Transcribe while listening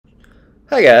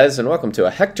Hi guys, and welcome to a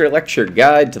Hector lecture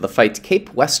guide to the fight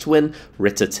Cape Westwind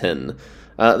Rhitahtyn.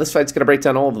 This fight's going to break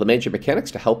down all of the major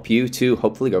mechanics to help you to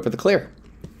hopefully go for the clear.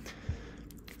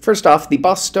 First off, the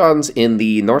boss spawns in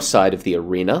the north side of the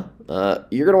arena.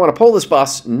 You're going to want to pull this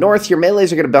boss north. Your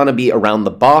melees are going to be around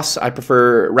the boss. I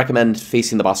recommend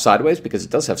facing the boss sideways because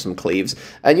it does have some cleaves.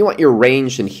 And you want your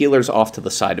ranged and healers off to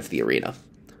the side of the arena.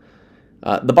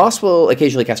 The boss will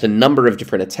occasionally cast a number of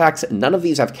different attacks. None of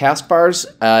these have cast bars,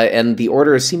 and the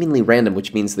order is seemingly random,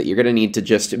 which means that you're going to need to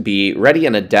just be ready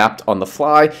and adapt on the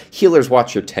fly. Healers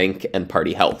watch your tank and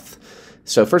party health.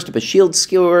 So first up is Shield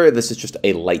Skewer. This is just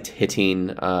a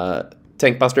light-hitting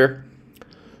tank buster.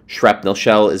 Shrapnel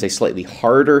Shell is a slightly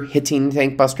harder hitting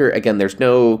tank buster. Again, there's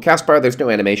no cast bar, there's no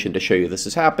animation to show you this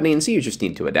is happening, so you just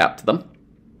need to adapt to them.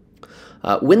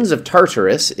 Winds of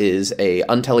Tartarus is a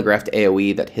untelegraphed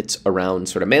AoE that hits around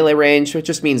sort of melee range, which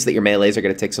just means that your melees are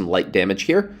going to take some light damage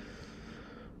here.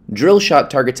 Drill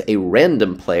Shot targets a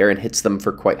random player and hits them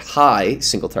for quite high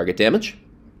single target damage.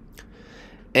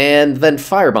 And then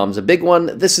Firebomb's a big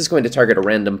one. This is going to target a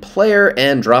random player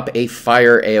and drop a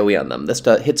fire AoE on them. This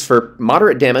hits for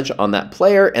moderate damage on that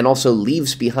player and also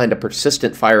leaves behind a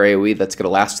persistent fire AoE that's going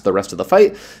to last the rest of the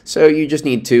fight, so you just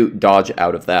need to dodge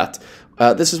out of that.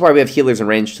 This is why we have healers in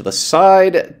range to the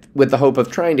side, with the hope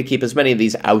of trying to keep as many of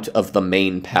these out of the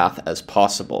main path as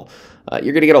possible.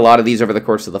 You're going to get a lot of these over the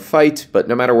course of the fight, but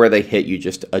no matter where they hit, you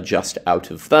just adjust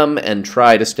out of them and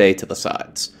try to stay to the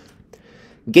sides.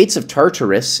 Gates of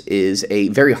Tartarus is a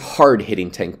very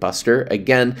hard-hitting tank buster.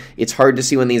 Again, it's hard to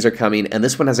see when these are coming, and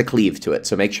this one has a cleave to it,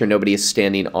 so make sure nobody is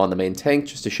standing on the main tank.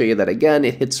 Just to show you that again,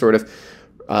 it hits sort of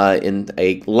in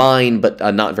a line, but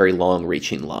a not very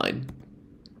long-reaching line.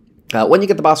 When you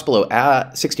get the boss below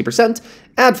 60%,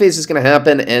 ad phase is going to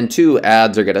happen, and 2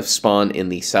 ads are going to spawn in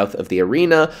the south of the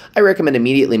arena. I recommend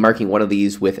immediately marking one of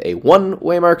these with a 1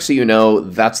 waymark so you know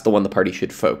that's the one the party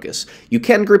should focus. You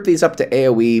can group these up to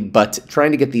AoE, but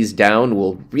trying to get these down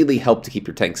will really help to keep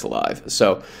your tanks alive.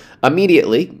 So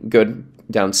immediately go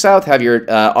down south, have your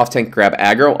off-tank grab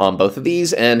aggro on both of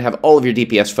these, and have all of your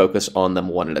DPS focus on them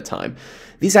one at a time.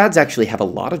 These ads actually have a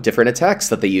lot of different attacks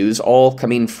that they use, all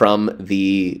coming from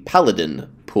the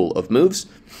Paladin pool of moves.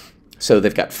 So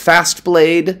they've got Fast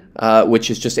Blade, which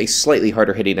is just a slightly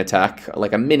harder hitting attack,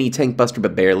 like a mini tank buster,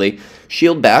 but barely.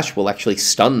 Shield Bash will actually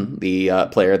stun the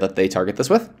player that they target this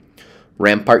with.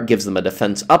 Rampart gives them a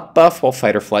defense up buff, while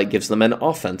Fight or Flight gives them an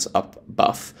offense up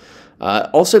buff.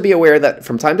 Also be aware that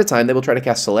from time to time they will try to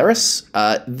cast Solaris.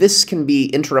 This can be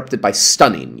interrupted by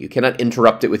stunning. You cannot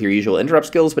interrupt it with your usual interrupt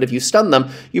skills, but if you stun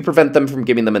them, you prevent them from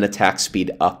giving them an attack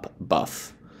speed up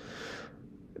buff.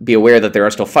 Be aware that there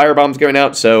are still firebombs going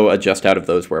out, so adjust out of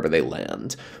those wherever they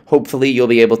land. Hopefully you'll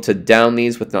be able to down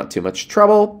these with not too much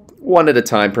trouble, one at a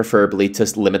time preferably,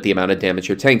 to limit the amount of damage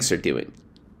your tanks are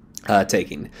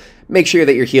taking. Make sure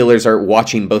that your healers are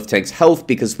watching both tanks' health,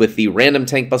 because with the random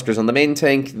tank busters on the main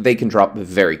tank, they can drop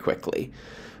very quickly.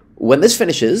 When this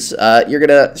finishes, you're going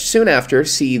to soon after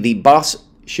see the boss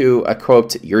issue a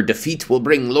quote, "Your defeat will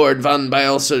bring Lord Van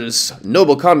Bielser's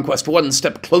noble conquest one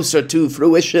step closer to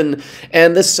fruition,"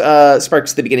 and this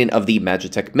sparks the beginning of the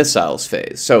Magitech Missiles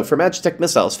phase. So for Magitech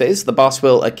Missiles phase, the boss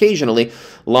will occasionally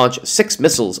launch 6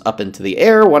 missiles up into the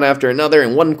air, one after another,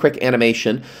 in one quick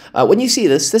animation. When you see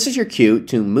this, this is your cue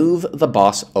to move the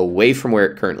boss away from where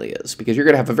it currently is, because you're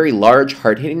going to have a very large,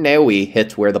 hard-hitting AoE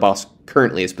hit where the boss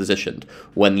currently is positioned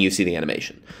when you see the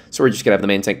animation. So we're just going to have the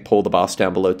main tank pull the boss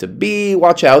down below to B.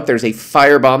 Watch out, there's a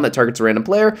firebomb that targets a random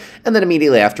player, and then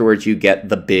immediately afterwards you get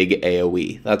the big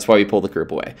AoE. That's why we pull the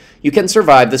group away. You can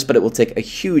survive this, but it will take a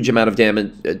huge amount of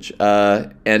damage,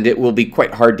 and it will be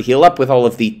quite hard to heal up with all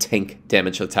of the tank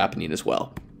damage that's happening as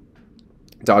well.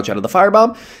 Dodge out of the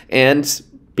firebomb, and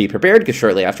be prepared, because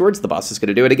shortly afterwards, the boss is going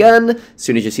to do it again. As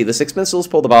soon as you see the 6 missiles,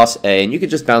 pull the boss A, and you can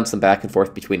just bounce them back and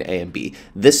forth between A and B.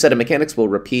 This set of mechanics will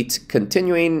repeat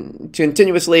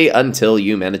continuously until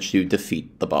you manage to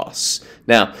defeat the boss.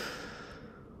 Now,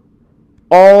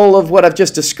 all of what I've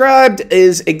just described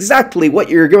is exactly what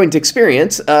you're going to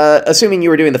experience, assuming you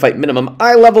were doing the fight minimum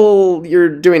eye level, you're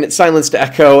doing it silenced to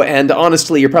echo, and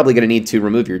honestly, you're probably going to need to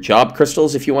remove your job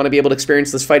crystals if you want to be able to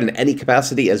experience this fight in any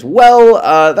capacity as well.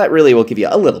 That really will give you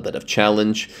a little bit of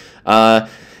challenge.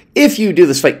 If you do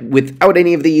this fight without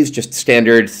any of these, just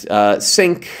standard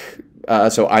sync,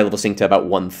 so eye level sync to about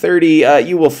 130,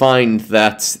 you will find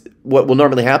that what will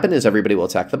normally happen is everybody will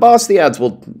attack the boss, the ads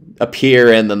will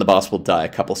appear, and then the boss will die a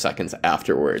couple seconds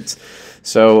afterwards.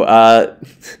 So,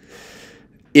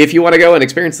 if you want to go and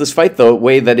experience this fight the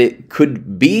way that it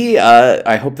could be,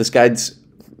 I hope this guide's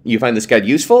you find this guide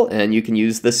useful, and you can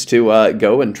use this to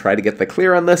go and try to get the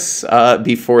clear on this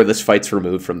before this fight's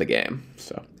removed from the game.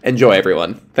 So enjoy,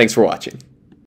 everyone. Thanks for watching.